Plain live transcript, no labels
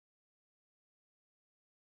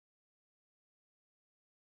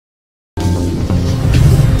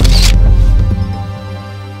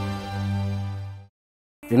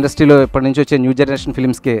ఇండస్ట్రీలో ఇప్పటి నుంచి వచ్చే న్యూ జనరేషన్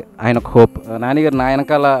ఫిల్మ్స్కి ఆయన ఒక హోప్. నాని గారు నా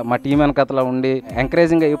వెనకాల మా టీం వెనకాల ఉండి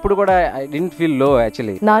ఎంకరేజింగ్గా ఎప్పుడు కూడా ఐ డెంట్ ఫీల్ లో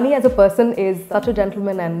actually. Nani as a person is such a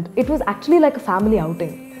gentleman and it was actually like a family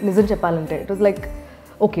outing. నిజం చెప్పాలంటే it was like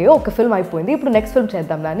okay ఒక ఫిల్మ్ అయిపోయింది ఇప్పుడు నెక్స్ట్ ఫిల్మ్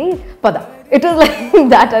చేద్దాం నాని పద. It was like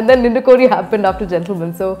that and then Ninnu Kori happened after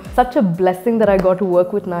Gentleman. So such a blessing that I got to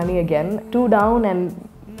work with Nani again. 2 down and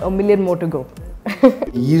a million more to go.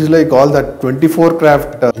 He's like all that 24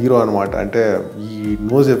 craft hero anamata. Ante he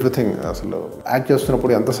knows everything. Asalu act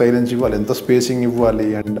chestunnappudu enta silence ivvali, enta spacing ivvali,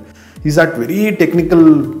 and he's that very technical,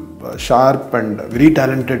 sharp and very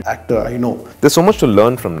talented actor. I know there's so much to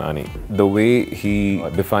learn from Nani. The way he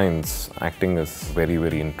defines acting is very,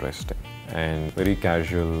 very interesting and very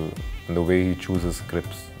casual. And the way he chooses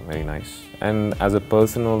scripts, very nice. And as a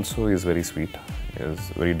person also, he is very sweet. He is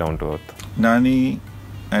very down to earth. Nani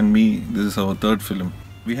and me, this is our third film.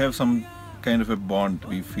 We have some kind of a bond.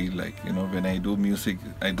 We feel like, you know, when I do music,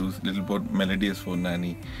 I do little bit melodies for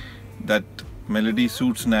Nani. That melody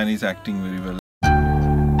suits Nani's acting very well.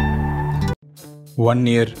 1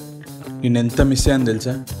 year నేను ఎంత miss అయ్యాను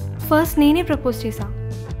తెలుసా. First నేనే propose చేశా,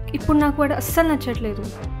 ఇప్పుడు నాకు వాడు అస్సలు నచ్చట్లేదు,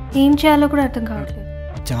 ఏం చేయాలో కూడా అర్థం కావట్లేదు.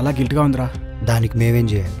 చాలా గిల్ట్గా ఉందిరా. దానికి మేమేం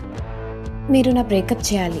చేయాలి? మీరు నా బ్రేకప్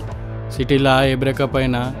చేయాలి. సిటీలో ఏ బ్రేకప్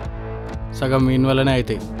అయినా సగం మీన్ వల్లనే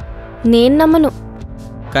అవుతాయి. నేను నమ్మను,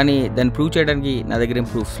 కానీ దాన్ని ప్రూవ్ చేయడానికి నా దగ్గర ఏం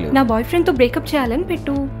ప్రూఫ్స్ లేవు. నా బాయ్ ఫ్రెండ్తో బ్రేకప్ చేయాలని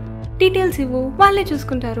పెట్టు, డీటెయిల్స్ ఇవ్వు, వాళ్ళే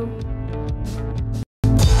చూసుకుంటారు.